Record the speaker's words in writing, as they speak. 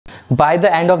By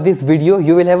the end of this video,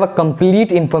 you will have a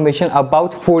complete information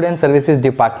about food and services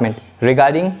department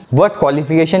regarding what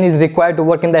qualification is required to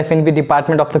work in the F&B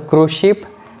department of the cruise ship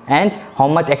and how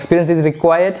much experience is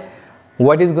required,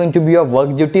 what is going to be your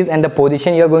work duties and the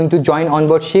position you are going to join on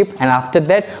board ship, and after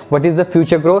that what is the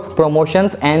future growth,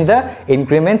 promotions and the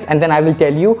increments, and then I will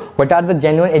tell you what are the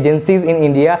genuine agencies in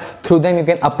India through them you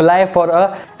can apply for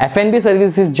a F&B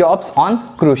services jobs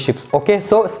on cruise ships. Okay,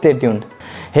 so stay tuned.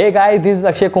 Hey guys, this is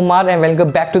Akshay Kumar and welcome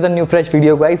back to the new fresh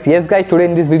video guys. Yes guys, today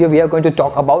in this video we are going to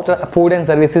talk about food and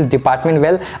services department.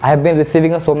 Well, I have been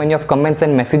receiving so many of comments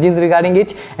and messages regarding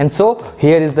it, and so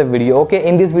here is the video. Okay,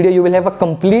 in this video you will have a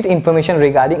complete information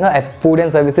regarding a food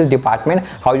and services department,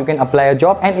 how you can apply a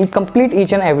job and complete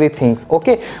each and everything.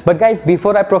 Okay, but guys,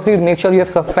 before I proceed, make sure you have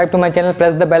subscribed to my channel,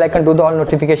 press the bell icon, do the all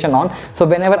notification on, so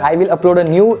whenever I will upload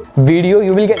a new video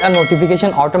you will get a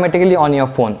notification automatically on your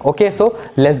phone. Okay, so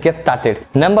let's get started.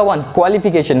 Number one,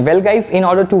 qualification. Well guys, in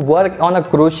order to work on a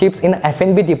cruise ships in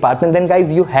F&B department, then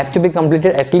guys you have to be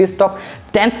completed at least of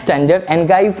 10th standard, and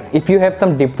guys if you have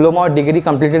some diploma or degree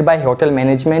completed by hotel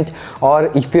management, or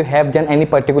if you have done any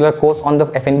particular course on the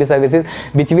F&B services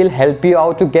which will help you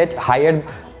out to get hired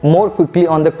more quickly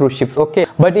on the cruise ships. Okay,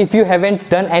 but if you haven't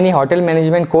done any hotel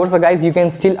management course, guys, you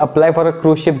can still apply for a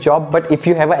cruise ship job, but if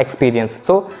you have a experience.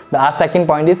 So our second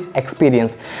point is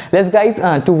experience. Let's guys,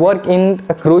 to work in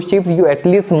a cruise ships you at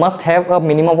least must have a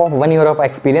minimum of 1 year of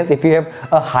experience. If you have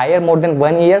a higher more than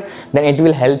 1 year, then it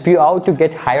will help you out to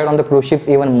get hired on the cruise ships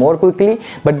even more quickly.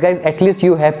 But guys, at least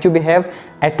you have to have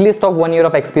at least of 1 year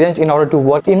of experience in order to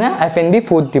work in a F&B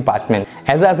food department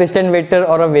as an assistant waiter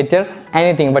or a waiter,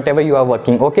 anything, whatever you are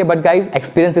working. Okay, but guys,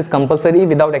 experience is compulsory.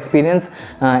 Without experience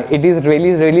it is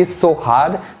really so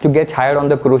hard to get hired on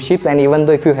the cruise ships, and even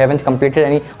though if you haven't completed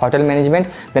any hotel management,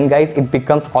 then guys it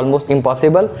becomes almost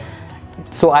impossible.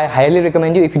 So I highly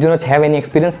recommend you, if you do not have any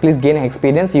experience, please gain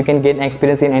experience. You can gain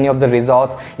experience in any of the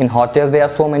resorts, in hotels. There are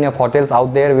so many of hotels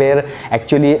out there where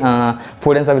actually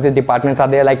food and services departments are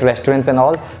there, like restaurants and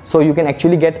all, so you can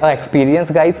actually get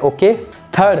experience guys. Okay,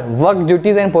 third, work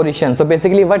duties and position. So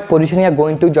basically what position you are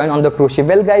going to join on the cruise ship.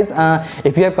 Well guys,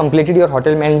 if you have completed your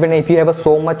hotel management, if you have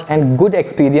so much and good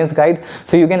experience guys,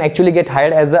 so you can actually get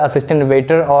hired as an assistant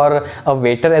waiter or a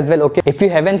waiter as well. Okay, if you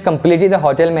haven't completed a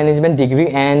hotel management degree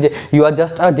and you are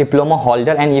just a diploma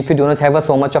holder, and if you do not have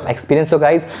so much of experience, so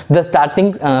guys the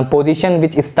starting position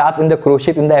which starts in the cruise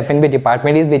ship in the F&B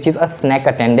department is which is a snack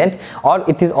attendant, or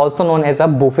it is also known as a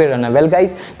buffet runner. Well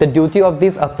guys, the duty of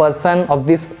this person of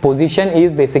this position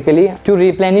is basically to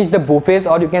replenish the buffets,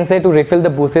 or you can say to refill the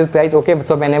buffets guys. Okay,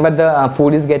 so whenever the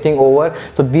food is getting over,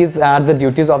 so these are the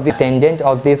duties of the attendant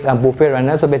of this buffet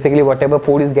runner. So basically whatever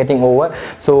food is getting over,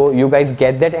 so you guys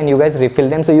get that and you guys refill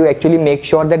them. So you actually make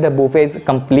sure that the buffet is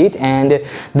complete and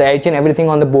the each and everything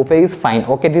on the buffet is fine.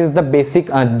 Okay, this is the basic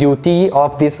duty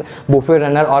of this buffet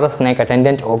runner or a snack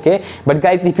attendant. Okay, but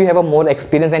guys, if you have a more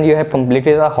experience and you have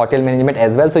completed a hotel management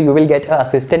as well, so you will get an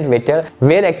assistant waiter,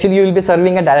 where actually you will be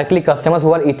serving a directly customers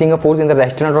who are eating a food in the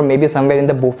restaurant or maybe somewhere in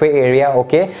the buffet area.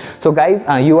 Okay, so guys,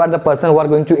 you are the person who are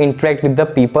going to interact with the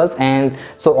peoples, and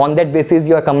so on that basis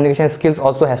your communication skills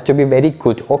also has to be very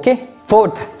good. Okay,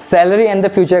 fourth, salary and the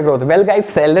future growth. Well guys,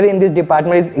 salary in this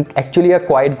department is actually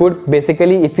quite good.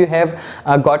 Basically if you have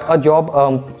got a job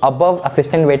above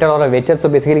assistant waiter or a waiter, so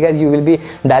basically guys you will be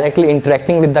directly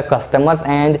interacting with the customers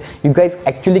and you guys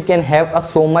actually can have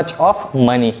so much of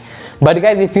money. But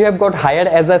guys, if you have got hired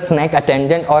as a snack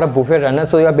attendant or a buffet runner,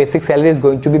 so your basic salary is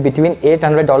going to be between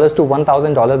 $800 to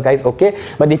 $1,000 guys. Okay,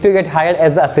 but if you get hired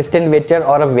as an assistant waiter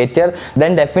or a waiter,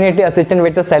 then definitely assistant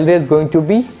waiter salary is going to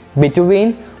be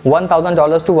between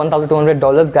 $1,000 to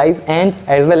 $1,200 guys, and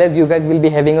as well as you guys will be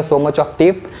having so much of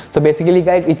tip. So basically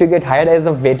guys, if you get hired as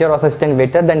a waiter or assistant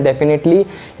waiter, then definitely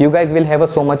you guys will have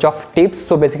so much of tips.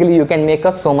 So basically you can make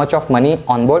so much of money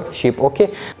on board ship.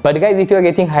 Okay, but guys, if you are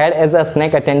getting hired as a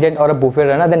snack attendant or a buffet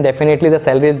runner, then definitely the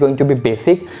salary is going to be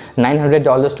basic $900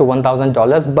 to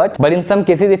 $1,000. But in some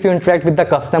cases if you interact with the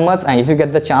customers and if you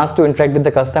get the chance to interact with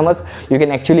the customers, you can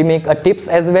actually make tips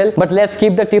as well. But let's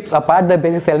keep the tips apart. The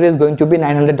basic salary is going to be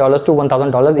 $900 to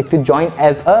 $1,000 if you join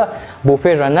as a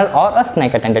buffet runner or a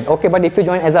snack attendant. Okay, but if you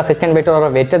join as an assistant waiter or a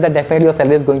waiter, then definitely your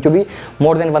salary is going to be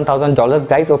more than $1,000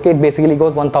 guys. Okay, it basically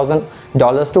goes $1,000 to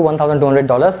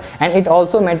 $1,200, and it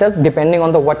also matters depending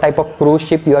on the what type of cruise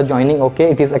ship you are joining.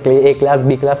 Okay, it is a class,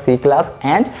 B class, C class,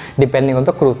 and depending on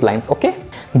the cruise lines. Okay,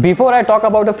 before I talk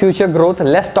about the future growth,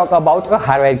 let's talk about a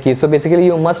hierarchy. So basically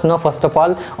you must know first of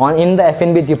all in the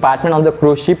F&B department on the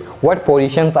cruise ship what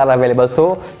positions are available,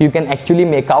 so you can actually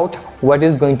make make out what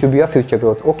is going to be your future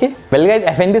growth. Okay, well guys,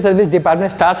 F&B service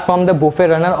department starts from the buffet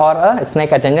runner or a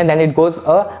snack attendant, then it goes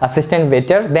a assistant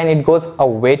waiter, then it goes a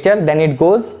waiter, then it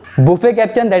goes buffet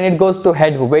captain, then it goes to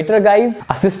head waiter guys,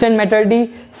 assistant maitre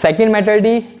d', second maitre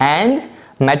d', and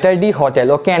maitre d'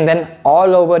 hotel. Okay, and then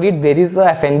all over it there is a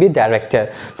F&B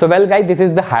director. So well guys, this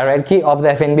is the hierarchy of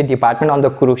the F&B department on the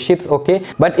cruise ships. Okay,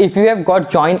 but if you have got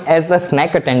joined as a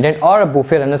snack attendant or a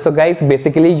buffet runner, so guys,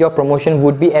 basically your promotion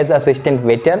would be as assistant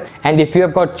waiter, and if you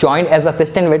have got joined as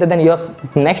assistant waiter, then your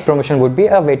next promotion would be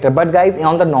a waiter. But guys,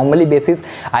 on the normally basis,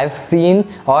 I've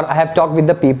seen or I have talked with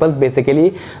the peoples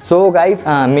basically. So guys,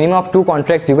 minimum of 2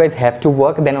 contracts you guys have to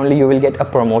work, then only you will get a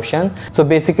promotion. So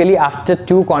basically after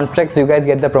 2 contracts you guys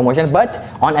get the promotion, but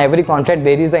on every contract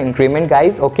there is an increment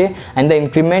guys. Okay, and the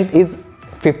increment is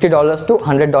 $50 to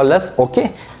 $100.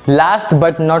 Okay, last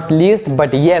but not least,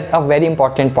 but yes, a very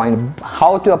important point,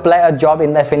 how to apply a job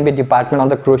in the F&B department on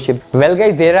the cruise ship. Well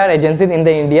guys, there are agencies in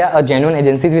the India, genuine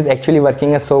agencies which actually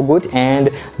working so good, and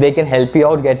they can help you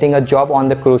out getting a job on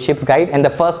the cruise ships guys. And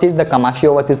the first is the Kamakshi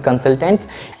Overseas Consultants,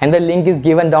 and the link is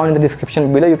given down in the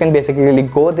description below. You can basically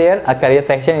go there, a career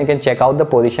section, you can check out the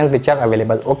positions which are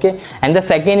available. Okay, and the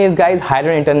second is guys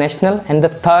Hydron International, and the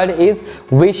third is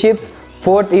We Ships,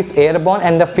 fourth is Airborne,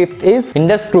 and the fifth is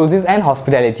Indus Cruises and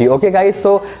Hospitality. Okay guys,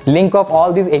 so link of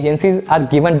all these agencies are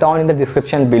given down in the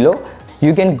description below.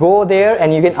 You can go there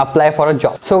and you can apply for a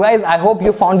job. So guys, I hope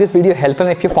you found this video helpful,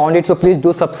 and if you found it, so please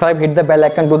do subscribe, hit the bell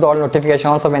icon, do the all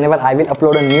notifications, so whenever I will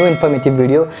upload a new informative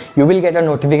video, you will get a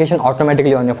notification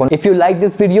automatically on your phone. If you like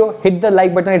this video, hit the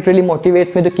like button, it really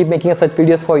motivates me to keep making such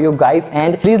videos for you guys.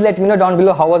 And please let me know down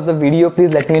below how was the video. Please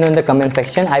let me know in the comment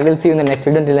section. I will see you in the next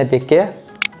video. Until then, take care.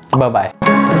 Bye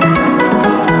bye.